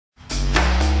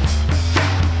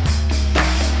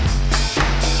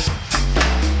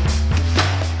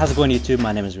How's it going, YouTube?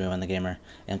 My name is Rewan the Gamer,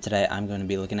 and today I'm going to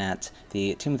be looking at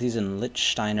the TOTS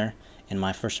LICHTSTEINER in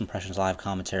my first impressions live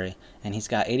commentary. And he's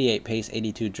got 88 pace,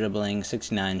 82 dribbling,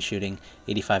 69 shooting,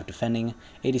 85 defending,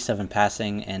 87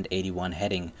 passing, and 81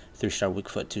 heading. 3-star weak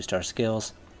foot, 2-star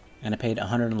skills. And I paid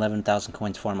 111,000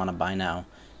 coins for him on a buy now.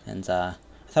 And I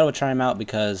thought I would try him out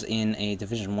because in a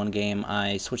Division 1 game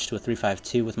I switched to a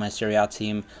 3-5-2 with my Serie A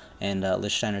team, and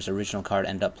Lichtsteiner's original card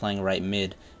ended up playing right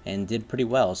mid and did pretty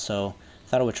well. So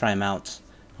thought I would try him out.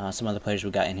 Some other players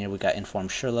we got in here. We got Informed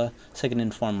Schürrle, second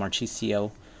Informed Marchisio,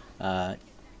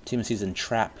 Team of Season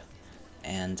Trapp,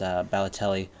 and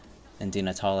Balotelli and Di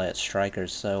Natale at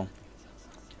strikers. So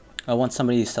once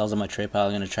somebody sells on my trade pile,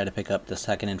 I'm going to try to pick up the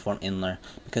second Informed Inler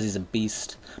because he's a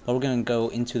beast. But we're going to go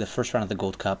into the first round of the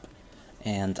Gold Cup,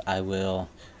 and I will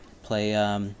play,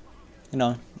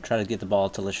 try to get the ball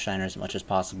to Lichtsteiner as much as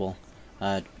possible.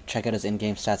 Check out his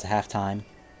in-game stats at halftime.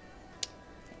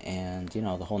 And, the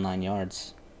whole 9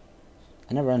 yards.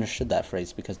 I never understood that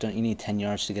phrase, because don't you need 10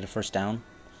 yards to get a first down?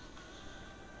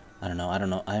 I don't know. I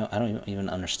don't even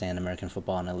understand American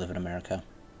football, and I live in America.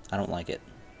 I don't like it.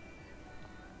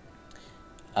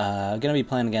 Gonna be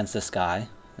playing against this guy.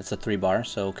 It's a 3-bar,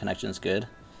 so connection's good.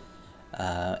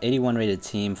 81 rated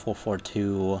team,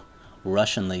 442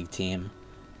 Russian League team.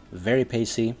 Very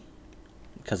pacey,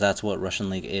 because that's what Russian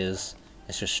League is.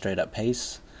 It's just straight up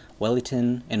pace.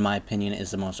 Wellington, in my opinion,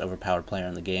 is the most overpowered player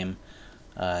in the game.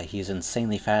 He's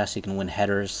insanely fast. He can win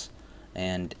headers,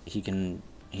 and he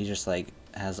just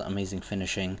has amazing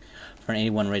finishing. For an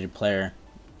 81 rated player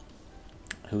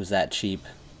who's that cheap,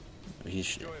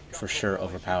 he's for sure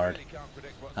overpowered.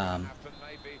 But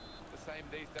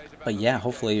yeah,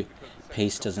 hopefully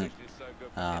pace doesn't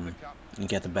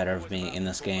get the better of me in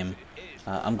this game.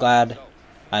 I'm glad.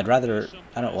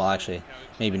 Well, actually,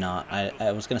 maybe not.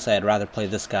 I was going to say I'd rather play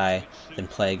this guy than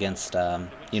play against, a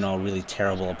really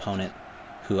terrible opponent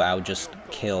who I would just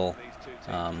kill,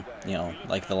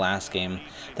 like the last game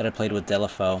that I played with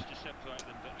Delafo.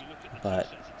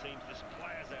 But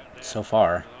so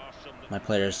far, my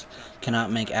players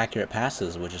cannot make accurate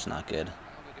passes, which is not good.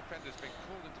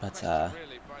 But, yeah,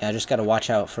 I just got to watch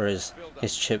out for his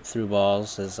chip through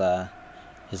balls,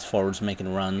 his forwards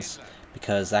making runs,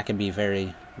 because that can be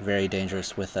very, very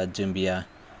dangerous with Doumbia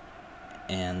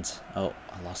and I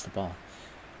lost the ball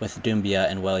with Doumbia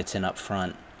and Wellington up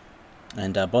front,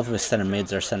 and both of his center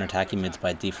mids are center attacking mids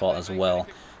by default as well.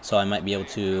 So I might be able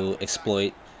to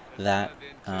exploit that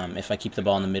if I keep the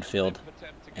ball in the midfield,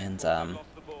 and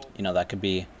that could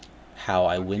be how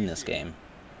I win this game.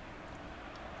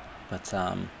 But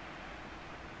I'm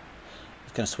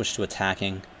gonna switch to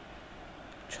attacking.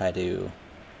 Try to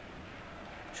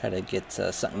get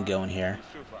something going here.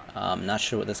 Not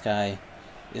sure what this guy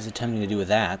is attempting to do with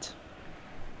that,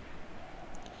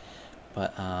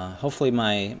 but hopefully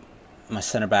my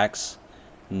center backs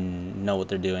know what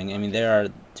they're doing. I mean,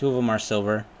 two of them are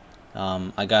silver.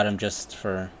 I got them just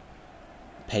for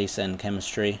pace and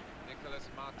chemistry.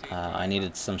 I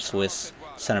needed some Swiss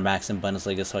center backs in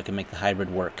Bundesliga so I can make the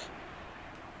hybrid work.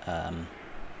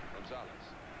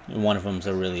 One of them's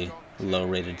a really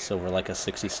low-rated silver, like a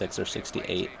 66 or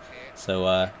 68.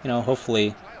 So,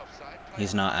 hopefully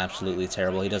he's not absolutely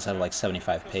terrible. He does have like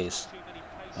 75 pace.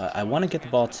 I want to get the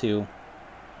ball to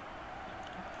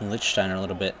Lichtsteiner a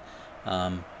little bit.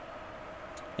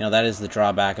 That is the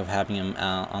drawback of having him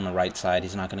on the right side.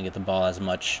 He's not going to get the ball as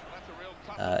much,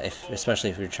 especially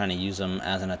if you're trying to use him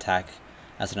as an attacker,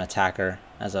 as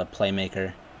a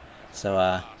playmaker.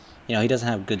 So, he doesn't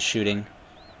have good shooting.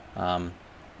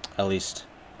 At least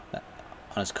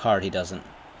on his card he doesn't,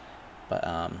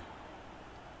 but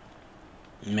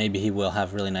maybe he will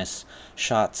have really nice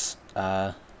shots,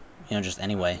 just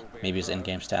anyway. Maybe his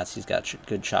in-game stats, he's got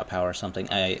good shot power or something.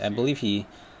 I believe he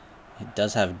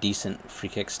does have decent free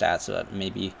kick stats, but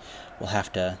maybe we'll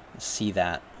have to see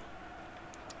that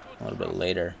a little bit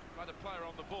later.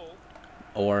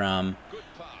 Or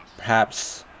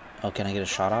perhaps, can I get a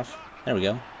shot off? There we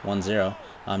go, 1-0.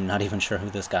 I'm not even sure who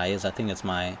this guy is. I think it's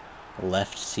my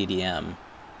left CDM.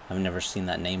 I've never seen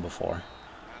that name before.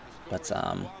 But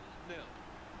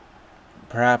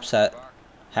perhaps at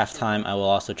halftime I will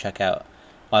also check out.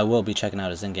 Well, I will be checking out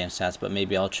his in-game stats, but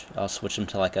maybe I'll switch him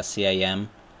to like a CAM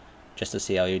just to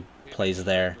see how he plays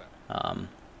there.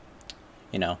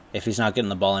 If he's not getting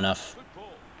the ball enough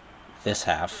this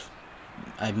half,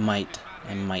 I might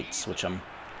switch him.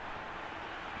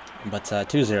 But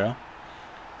 2-0.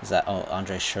 Is that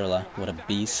Andre Schürrle? What a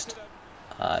beast!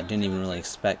 I didn't even really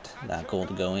expect that goal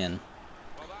to go in,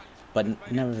 but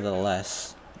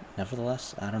nevertheless,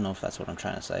 I don't know if that's what I'm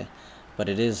trying to say, but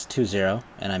it is 2-0,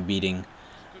 and I'm beating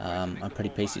a pretty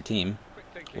pacey team.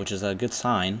 which is a good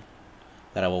sign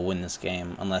that I will win this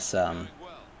game, unless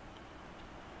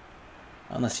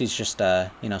he's just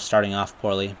you know, starting off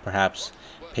poorly. Perhaps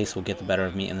pace will get the better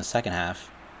of me in the second half,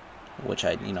 which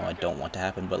I don't want to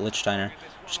happen. But Lichtsteiner,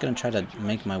 just gonna try to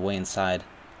make my way inside.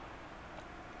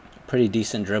 Pretty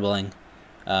decent dribbling,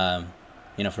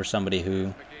 you know, for somebody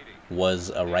who was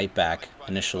a right back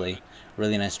initially.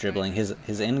 Really nice dribbling.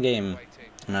 His in-game,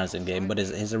 not his in-game, but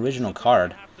his original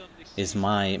card is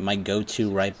my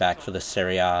go-to right back for the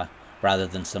Serie A, rather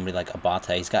than somebody like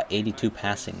Abate. He's got 82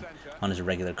 passing on his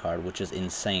regular card, which is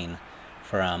insane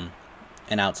for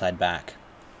an outside back.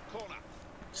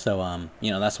 So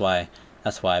you know, that's why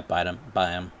I buy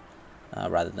him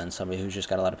rather than somebody who's just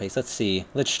got a lot of pace. Let's see,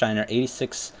 Lichtsteiner,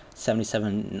 86,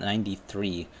 77,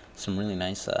 93. Some really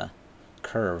nice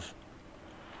curve.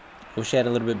 Wish he had a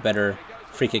little bit better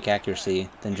free kick accuracy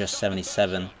than just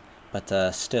 77,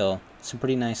 but still some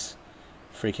pretty nice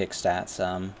free kick stats.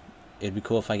 It'd be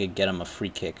cool if I could get him a free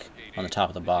kick on the top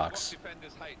of the box.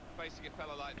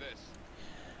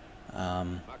 Let's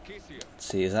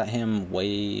see, is that him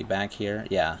way back here?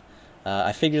 Yeah.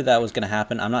 I figured that was going to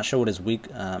happen. I'm not sure what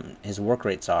his work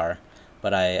rates are,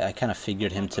 but I kind of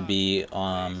figured him to be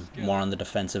more on the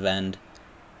defensive end.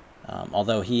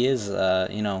 Although he is,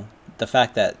 you know, the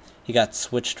fact that he got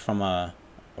switched from a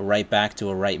right back to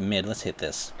a right mid. Let's hit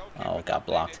this. Oh, it got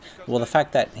blocked. Well, the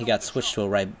fact that he got switched to a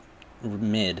right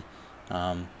mid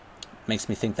makes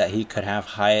me think that he could have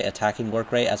high attacking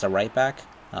work rate as a right back.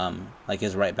 Like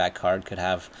his right back card could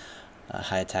have a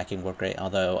high attacking work rate,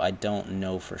 although I don't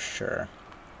know for sure.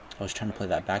 I was trying to play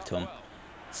that back to him.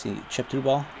 See, chip through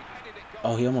ball.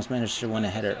 Oh, he almost managed to win a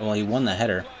header. Well, he won the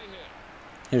header.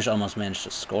 He just almost managed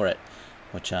to score it,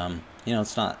 which you know,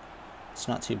 it's not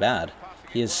too bad.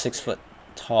 He is 6 foot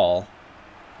tall,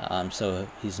 so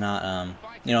he's not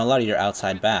you know, a lot of your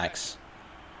outside backs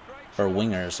or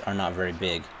wingers are not very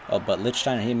big. Oh, but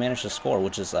Lichtsteiner, he managed to score,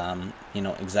 which is you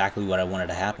know, exactly what I wanted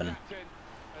to happen.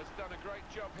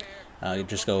 You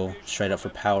just go straight up for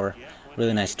power.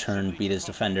 Really nice turn, beat his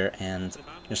defender, and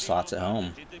just slots it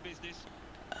home.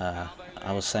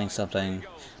 I was saying something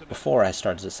before I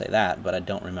started to say that, but I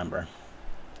don't remember.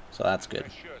 So that's good.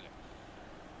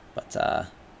 But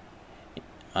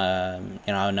you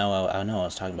know, I know I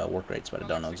was talking about work rates, but I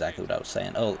don't know exactly what I was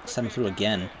saying. Oh, sent him through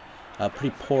again.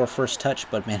 Pretty poor first touch,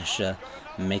 but managed to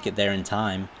make it there in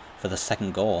time for the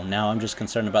second goal. Now I'm just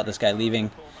concerned about this guy leaving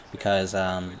because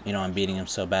you know, I'm beating him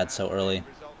so bad so early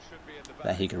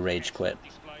that he could rage quit.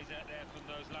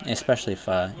 Especially if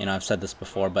you know, I've said this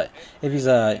before, but if he's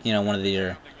you know, one of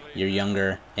your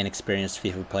younger, inexperienced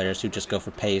FIFA players who just go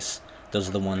for pace, those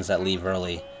are the ones that leave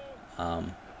early.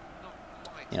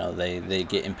 You know, they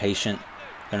get impatient,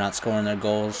 they're not scoring their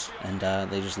goals, and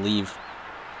they just leave.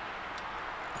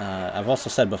 I've also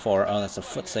said before, oh, that's a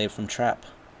foot save from Trapp.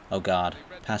 Oh god,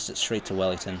 passed it straight to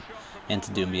Wellington and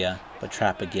to Doumbia, but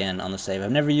Trapp again on the save.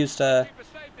 I've never used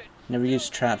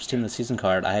Trapp's Team of the Season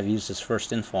card. I have used his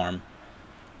first inform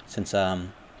since you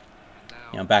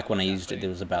know, back when I used it, it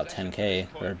was about 10k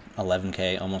or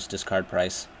 11k, almost discard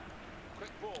price.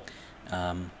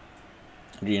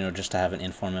 You know, just to have an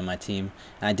inform in my team,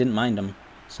 and I didn't mind him,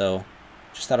 so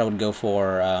just thought I would go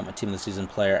for a Team of the Season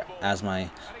player as my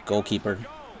goalkeeper,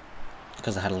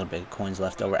 because I had a little bit of coins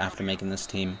left over after making this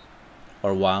team,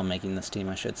 or while making this team,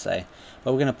 I should say.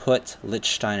 But we're gonna put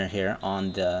Lichtsteiner here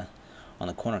on the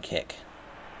corner kick.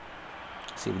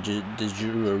 See,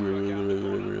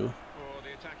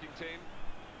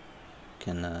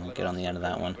 can get on the end of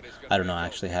that one. I don't know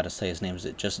actually how to say his name. Is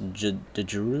it just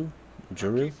Juru?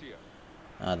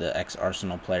 The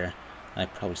ex-Arsenal player. I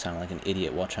probably sounded like an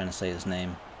idiot while trying to say his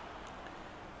name.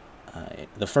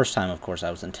 The first time, of course,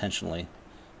 I was intentionally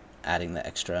adding the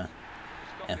extra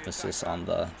emphasis on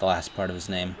the last part of his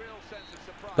name.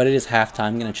 But it is halftime.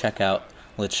 I'm going to check out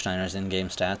Lichtsteiner's in-game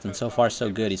stats, and so far so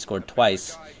good. He scored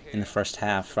twice in the first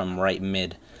half from right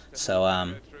mid. So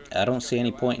I don't see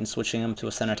any point in switching him to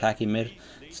a center attacking mid,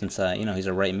 since you know, he's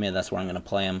a right mid. That's where I'm going to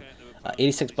play him.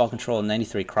 86 ball control,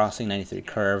 93 crossing, 93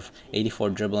 curve, 84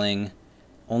 dribbling,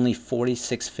 only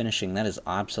 46 finishing. That is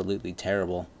absolutely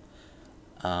terrible.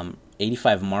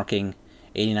 85 marking,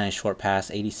 89 short pass,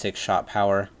 86 shot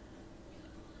power,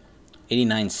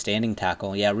 89 standing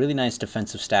tackle. Yeah, really nice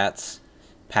defensive stats.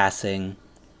 Passing,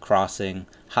 crossing,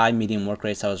 high medium work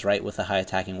rates. I was right with a high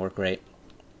attacking work rate.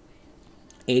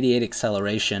 88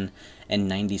 acceleration and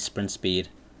 90 sprint speed.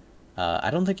 I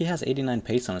don't think he has 89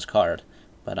 pace on his card,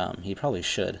 but he probably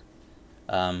should.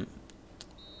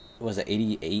 Was it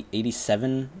 88,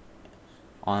 87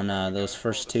 on those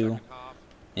first two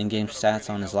in-game stats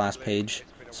on his last page?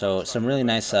 So some really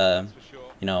nice, you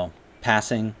know,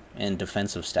 passing, and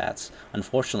defensive stats.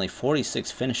 Unfortunately,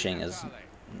 46 finishing is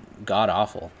god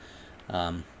awful.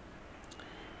 You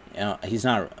know, he's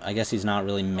not. I guess he's not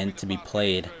really meant to be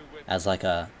played as like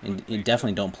a. You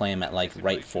definitely don't play him at like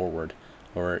right forward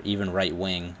or even right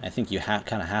wing. I think you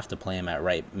kind of have to play him at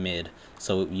right mid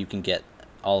so you can get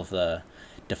all of the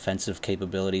defensive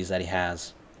capabilities that he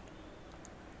has.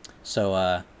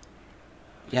 So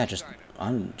yeah,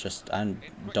 I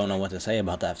don't know what to say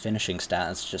about that finishing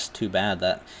stat. It's just too bad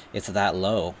that it's that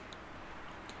low.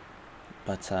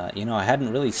 But you know, I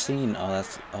hadn't really seen. I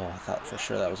thought for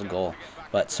sure that was a goal.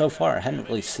 But so far, I hadn't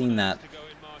really seen that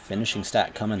finishing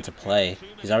stat come into play.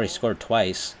 He's already scored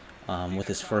twice with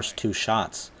his first 2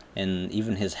 shots, and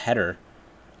even his header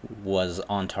was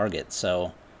on target.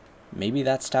 So maybe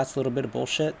that stat's a little bit of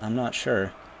bullshit. I'm not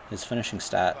sure. His finishing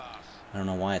stat, I don't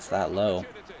know why it's that low.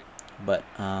 But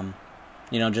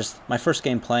you know, just my first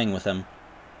game playing with him.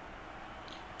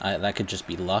 That could just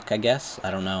be luck, I guess.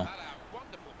 I don't know.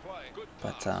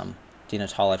 But Di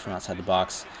Natale from outside the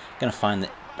box, gonna find the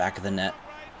back of the net.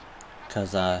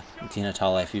 Because Di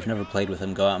Natale, if you've never played with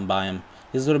him, go out and buy him.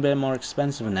 He's a little bit more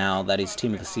expensive now that he's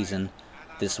team of the season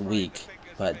this week.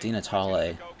 But Di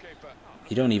Natale,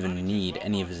 you don't even need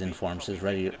any of his informs. His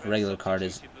regular card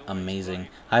is amazing.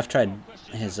 I've tried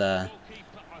his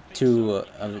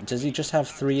does he just have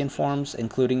 3 informs,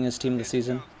 including his team of the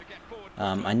season?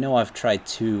 I know I've tried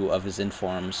 2 of his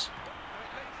informs,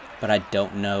 but I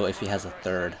don't know if he has a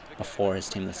 3rd before his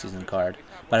team of the season card.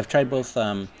 But I've tried both.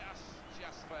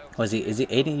 Is he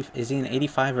an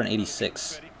 85 or an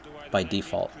 86 by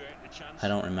default? I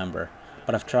don't remember.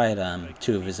 But I've tried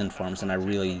 2 of his informs, and I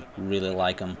really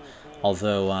like him.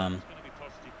 Although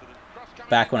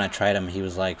back when I tried him, he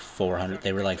was like 400.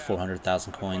 They were like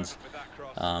 400,000 coins.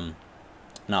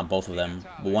 Not both of them,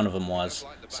 but one of them was.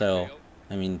 So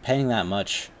I mean, paying that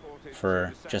much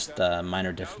for just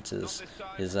minor differences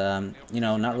is you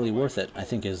know, not really worth it. I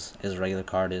think his regular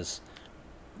card is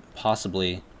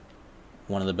possibly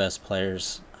one of the best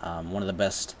players, one of the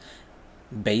best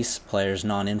base players,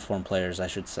 non-inform players, I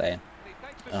should say,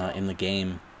 in the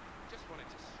game.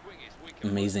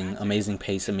 Amazing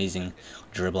pace, amazing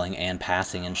dribbling and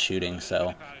passing and shooting.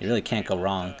 So you really can't go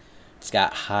wrong. He's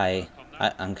got high.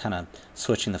 I'm kind of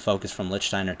switching the focus from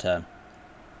Lichtsteiner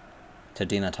to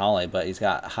Di Natale, but he's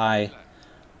got high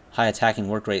attacking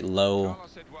work rate, low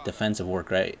defensive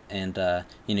work rate, and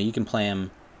you know, you can play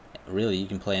him. Really, you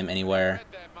can play him anywhere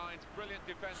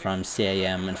from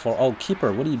CAM and for. Oh,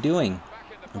 keeper, what are you doing?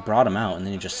 I brought him out and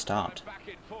then he just stopped.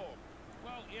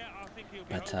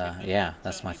 But yeah,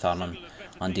 that's my thought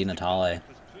on Di Natale.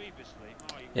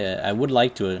 Yeah, I would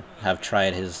like to have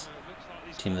tried his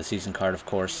team of the season card, of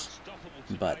course,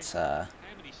 but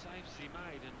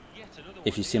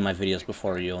if you see my videos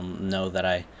before, you'll know that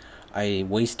I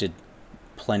wasted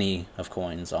plenty of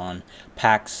coins on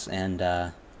packs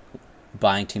and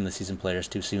buying team of the season players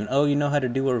too soon. Oh, you know how to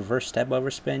do a reverse step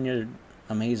over spin? You're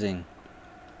amazing.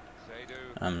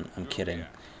 I'm kidding.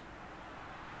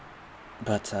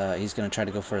 But he's going to try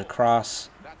to go for a cross.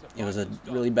 It was a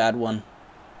really bad one.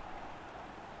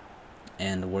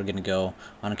 And we're going to go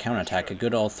on a counterattack. A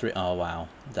good old 3... Oh, wow.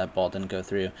 That ball didn't go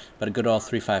through. But a good old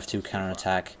 3-5-2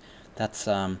 counterattack. That's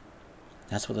what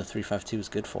the 3-5-2 is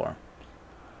good for.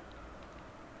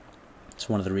 It's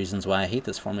one of the reasons why I hate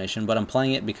this formation. But I'm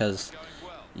playing it because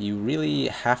you really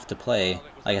have to play...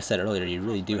 Like I said earlier, you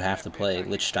really do have to play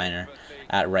Lichtsteiner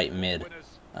at right mid.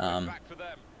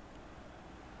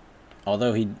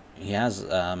 Although he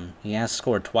has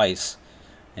scored twice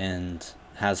and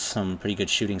has some pretty good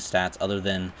shooting stats other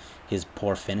than his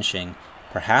poor finishing,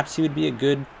 perhaps he would be a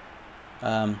good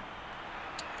oh,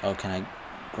 can I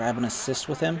grab an assist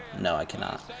with him? No, I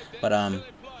cannot. But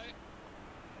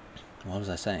what was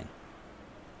I saying?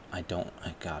 I don't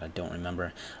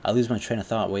remember. I lose my train of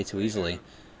thought way too easily.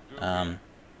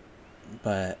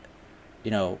 But you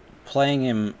know, playing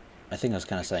him, I think I was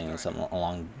kind of saying something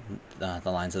along the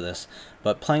lines of this,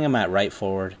 but playing him at right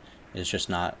forward is just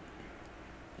not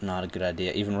a good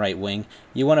idea. Even right wing,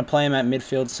 you want to play him at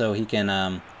midfield so he can.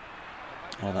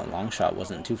 Well, that long shot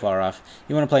wasn't too far off.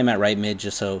 You want to play him at right mid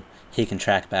just so he can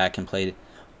track back and play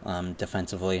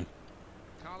defensively,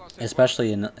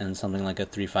 especially in something like a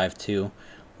 3-5-2,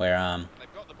 where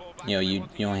you know, you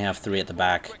only have 3 at the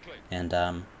back, and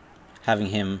having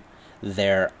him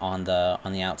there on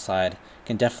the outside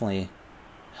can definitely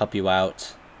help you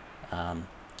out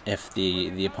if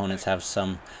the opponents have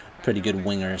some pretty good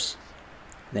wingers.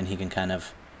 Then he can kind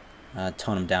of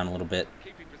tone them down a little bit.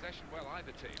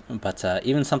 But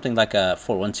even something like a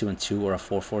 4-1-2-2 or a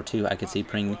 4-4-2, I could see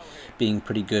being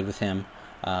pretty good with him.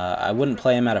 I wouldn't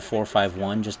play him at a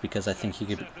 4-5-1 just because I think he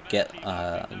could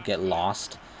get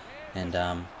lost,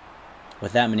 and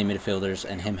with that many midfielders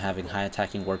and him having high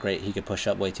attacking work rate, he could push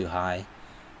up way too high.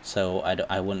 So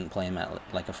I wouldn't play him at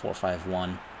like a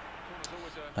 4-5-1.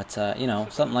 But you know,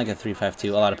 something like a 3-5-2.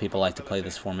 A lot of people like to play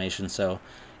this formation, so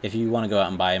if you want to go out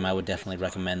and buy him, I would definitely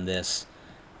recommend this.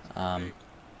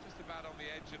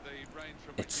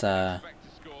 It's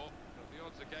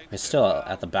still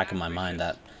at the back of my mind,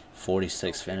 that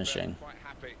 46 finishing.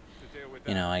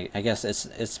 You know, I guess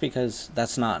it's because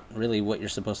that's not really what you're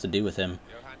supposed to do with him.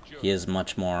 He is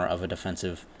much more of a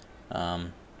defensively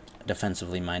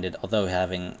minded. Although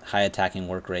having high attacking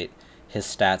work rate, his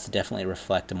stats definitely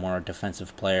reflect a more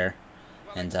defensive player,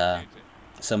 and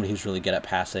somebody who's really good at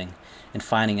passing and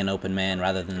finding an open man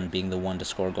rather than being the one to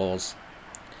score goals.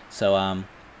 So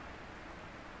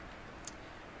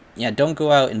yeah, don't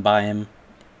go out and buy him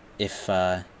if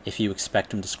you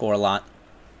expect him to score a lot.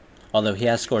 Although he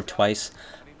has scored twice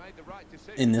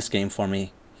in this game for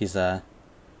me, he's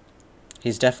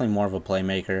definitely more of a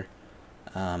playmaker.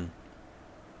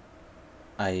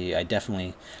 I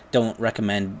definitely don't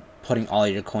recommend putting all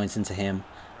your coins into him.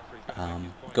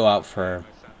 Go out for,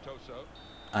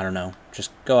 I don't know,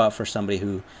 just go out for somebody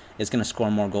who is going to score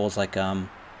more goals. Like in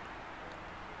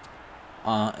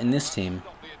this team,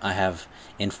 I have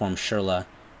Inform Shirla,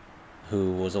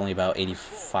 who was only about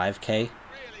 85k,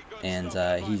 and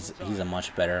he's a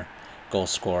much better goal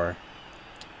scorer.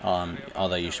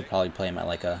 Although you should probably play him at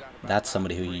like that's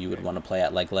somebody who you would want to play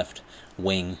at like left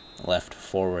wing, left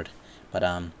forward. But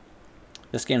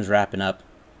this game's wrapping up,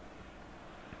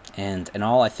 and in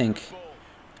all, I think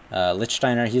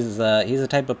Lichtsteiner, he's a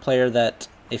type of player that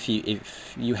if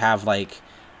you have like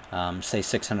say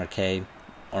 600k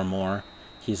or more,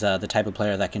 he's the type of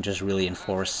player that can just really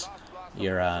enforce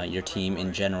your team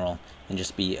in general and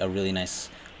just be a really nice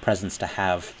presence to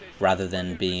have rather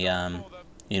than be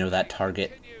you know, that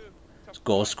target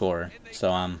goal scorer. So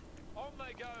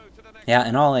yeah,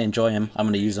 in all, I enjoy him. I'm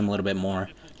going to use him a little bit more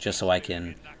just so I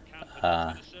can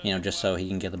you know, just so he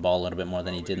can get the ball a little bit more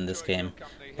than he did in this game.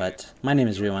 But my name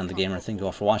is Rewind the Gamer. Thank you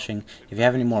all for watching. If you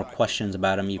have any more questions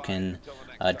about him, you can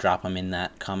drop them in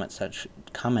that comment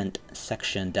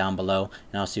section down below,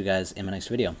 and I'll see you guys in my next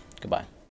video. Goodbye.